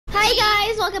Hey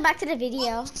guys, welcome back to the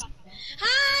video.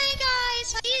 Hi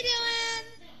guys, how you doing?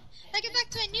 Welcome back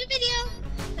to a new video.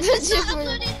 It's not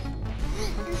uploaded.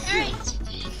 Alright.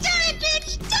 Die,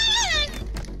 bitch! Die!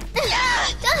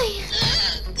 Die!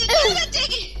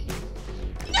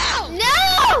 No!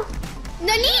 No!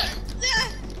 Nani?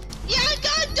 Yeah,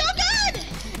 God, don't!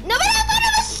 No me la mano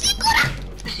vesícula!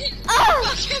 Oh!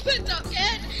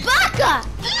 Baka!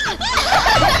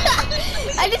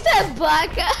 I just said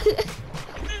baka.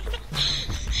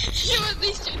 You're at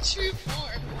least in true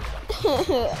form.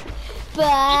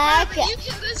 Baka. You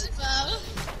kill this bow.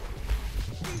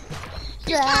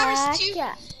 Your power's too...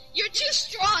 You're too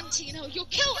strong, Tino. You'll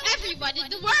kill everyone in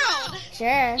the world.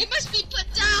 Sure. You must be put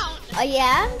down. Oh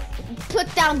yeah?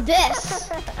 Put down this.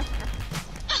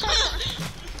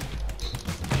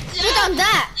 Put down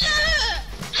that.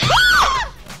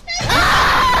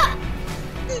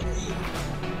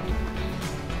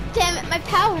 Damn it, my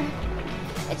power.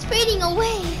 It's fading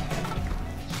away.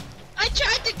 I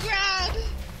tried to grab.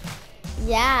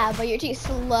 Yeah, but you're too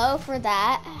slow for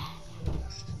that.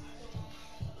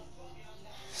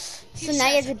 So now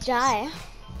you have to die.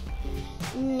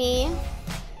 Me.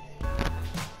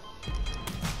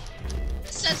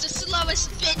 Says the slowest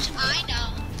bitch I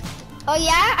know. Oh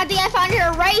yeah? I think I found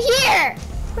her right here.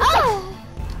 Oh!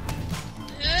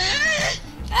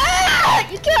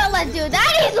 You can't let do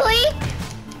that easily.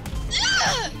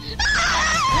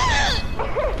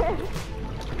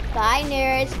 Bye,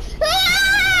 nerds.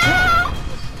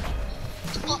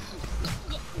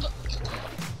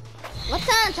 What's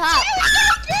on top?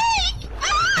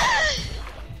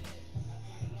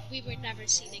 We were never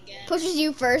seen again. Pushes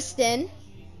you first in.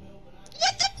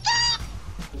 What the fuck?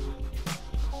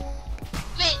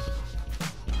 Wait.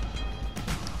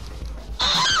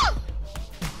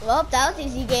 Well, that was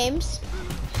easy games.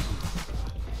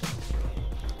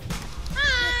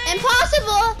 Hi.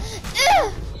 Impossible!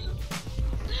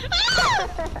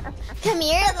 Come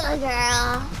here, little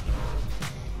girl.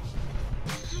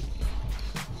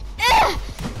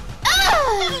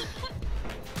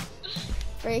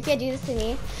 Bro, you can't do this to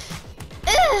me.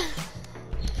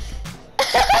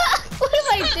 What am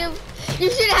I doing? You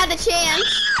should have had the chance.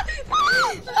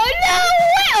 Oh no!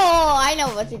 Oh, I know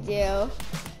what to do.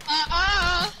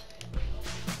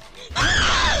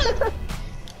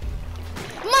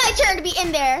 My turn to be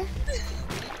in there.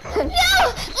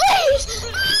 No, please.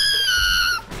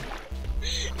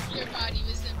 Your body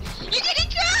was empty. You're getting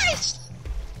crushed.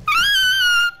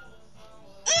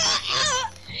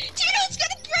 Tino, it's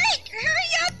gonna break. Hurry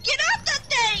up, get off that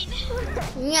thing.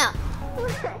 No.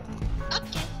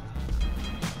 Okay.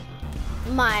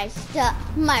 My stuff,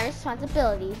 my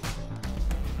responsibility.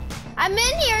 I'm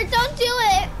in here, don't do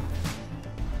it.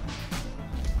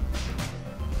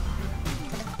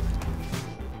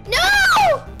 No!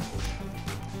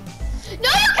 No,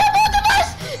 you killed both of us!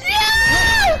 No!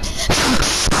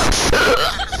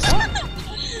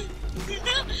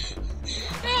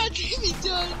 Ah, get me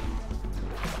done.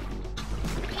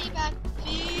 Payback,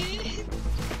 please.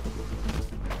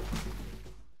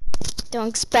 Don't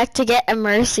expect to get a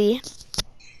mercy.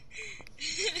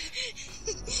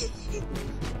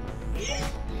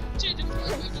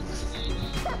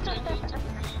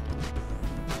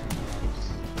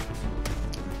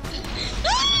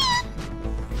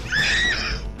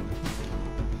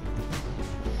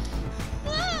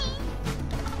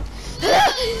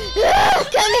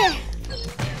 Come here! Come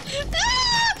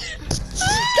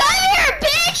here,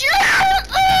 bitch!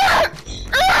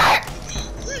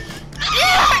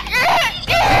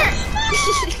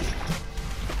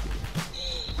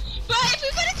 But if we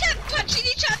would have kept punching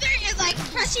each other and like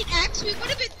pressing X, we would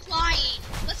have been flying.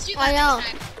 Let's do that I know.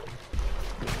 next time.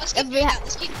 Let's keep doing that.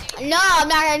 Let's keep doing it. No, I'm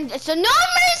not gonna. So no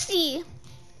mercy.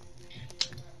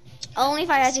 Only if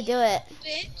I had to do it.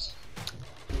 Bitch.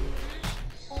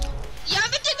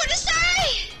 Yamete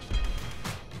kudasai!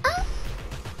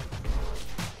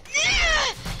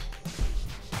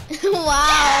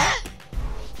 Wow.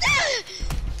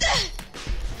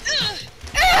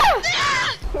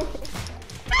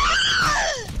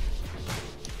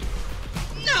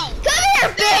 No! Come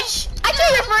here, bitch! I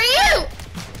came here for you!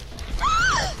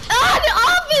 Oh, get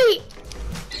off me!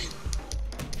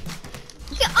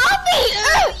 Get off me!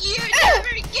 You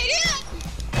never get it!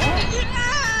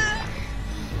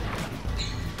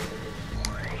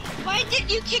 Why did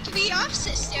you kick me off,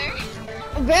 sister?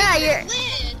 Bruh, you're...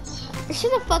 Lived.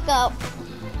 Shut the fuck up.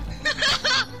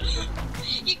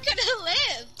 You could have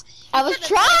lived. I was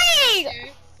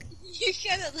trying! You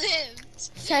could have lived.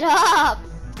 Shut up.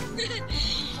 You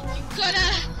could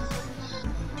have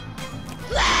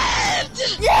lived.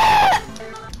 No!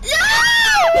 No!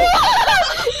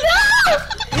 No!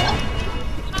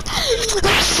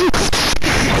 Bro,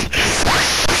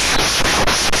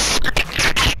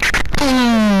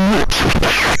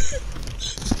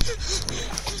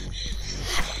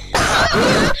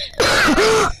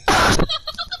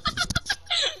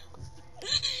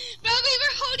 we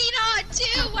were holding on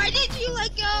too. Why did you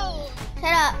let go?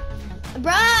 Shut up.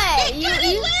 Bruh, You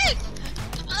live!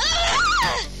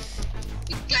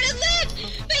 You gotta live!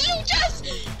 But you just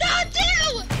not do!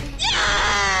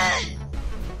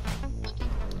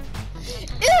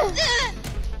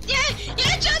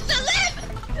 Yeah, just to live!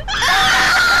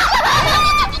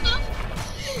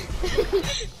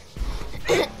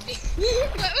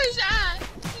 What was that?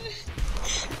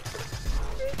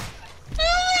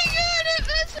 Oh my god, it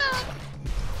messed up!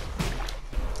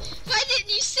 Why didn't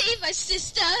you save us,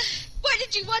 sister? Why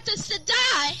did you want us to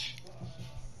die?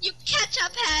 You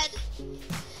ketchup head!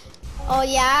 Oh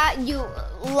yeah, you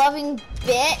loving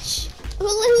bitch. Who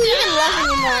even loves you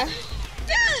anymore?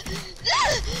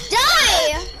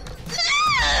 Die!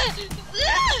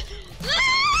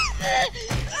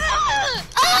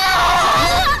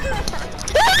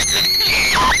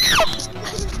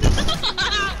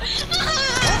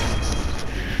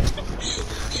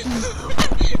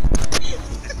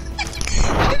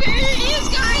 There he is,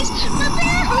 guys!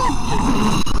 Prepare!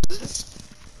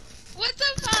 What the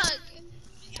fuck?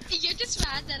 You're just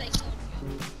mad that I killed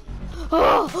you.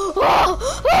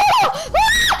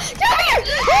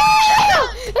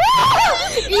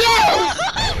 Yes!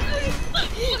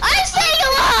 I'm staying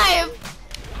alive!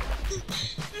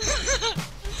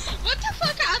 What the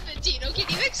fuck happened, Tino? Can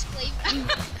you explain that?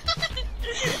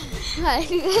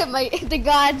 The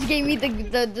gods gave me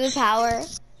the power.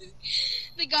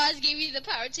 The gods gave me the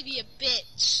power to be a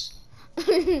bitch.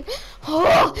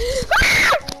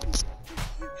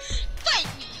 Fight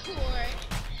me, whore!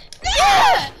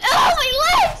 Oh, my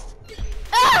legs!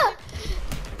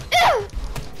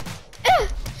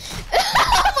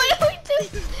 What do we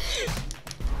do?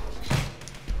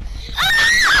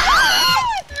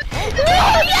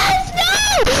 Oh, yes, no!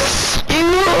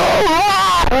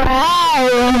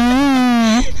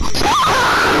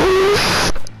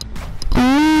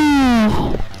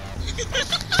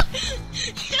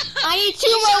 I need 2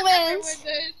 more wins.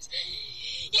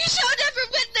 You shall never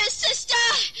win this, sister!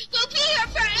 We'll be here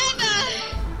forever!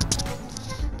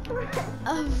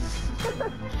 Oh!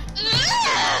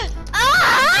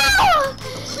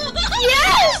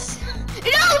 Yes!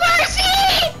 No mercy!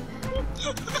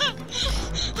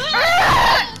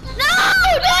 No!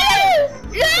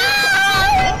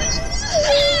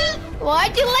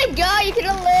 Why'd you let go? You could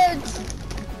have lived.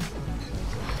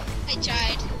 I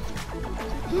tried.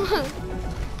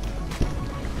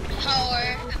 Or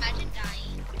imagine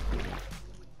dying.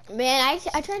 Man,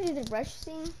 I tried to do the rush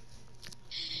scene.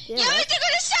 Yeah, what you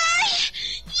gonna say?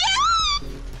 Yeah!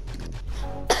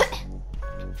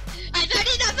 I've had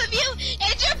enough of you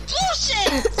and your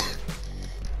bullshit!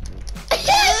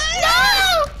 Yes! No!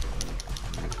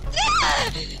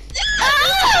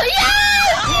 Oh,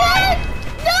 yes! Yes!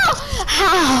 No!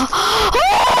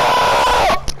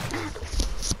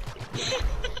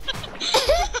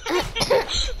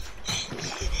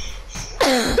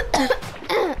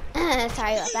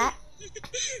 Sorry about that.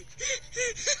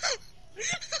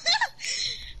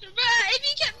 If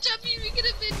you kept jumping, we could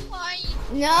have been flying.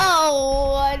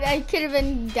 No, I could have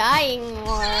been dying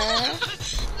more.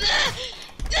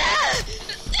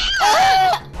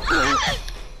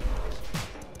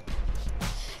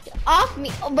 Off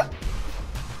me. Oh, bro.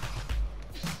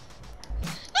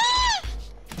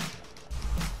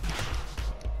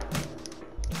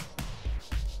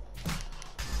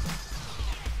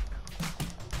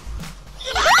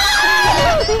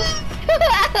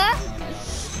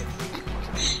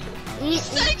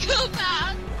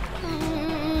 Psychopath!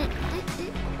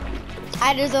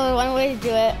 There's only one way to do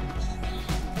it.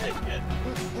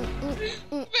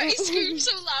 He screamed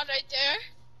so loud right there.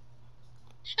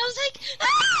 I was like, ah!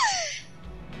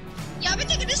 Y'all been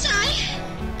taking a sigh?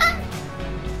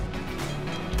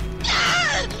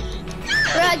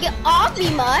 Bro, get off me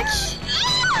much.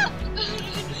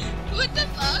 What the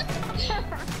fuck?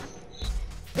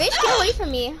 Bitch, get away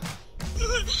from me.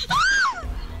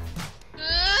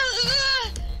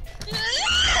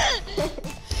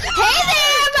 Hey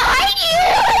there, I'm behind you!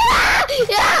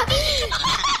 Yeah!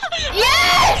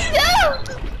 Yes! No!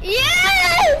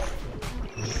 Yes!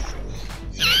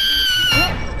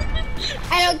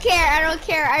 I don't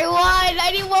care. I won.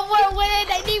 I need one more win.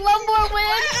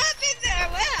 What happened there?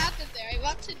 I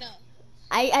want to know.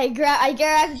 I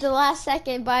grabbed at the last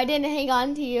second, but I didn't hang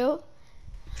on to you.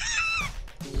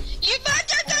 You got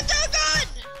the gun!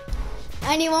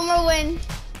 I need one more win.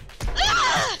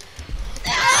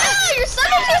 Your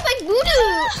son is just like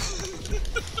voodoo.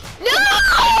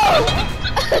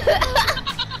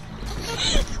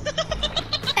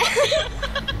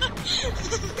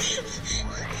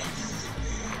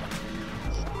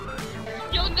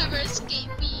 escape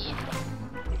me.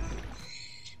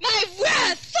 My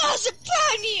wrath falls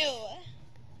upon you!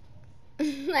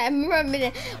 I'm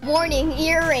remembering. Warning,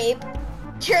 ear rape.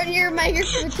 Turn your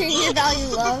microphone to your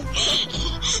volume low.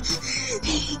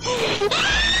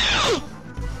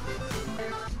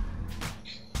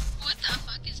 What the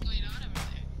fuck is going on over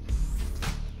there?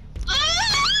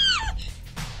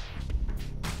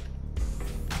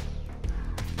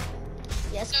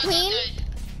 Yes, No, queen.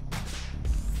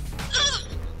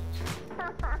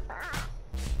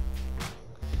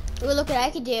 Ooh, look what I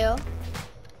could do.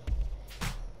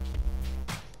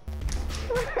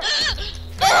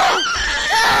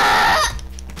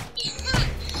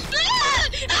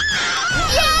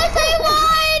 Yes, I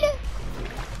won!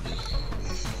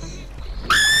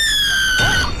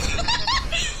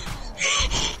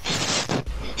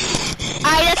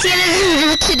 Alright, that's the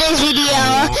end of today's video.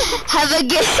 Have a good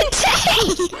day.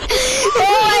 Oh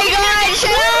my god,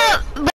 shut up!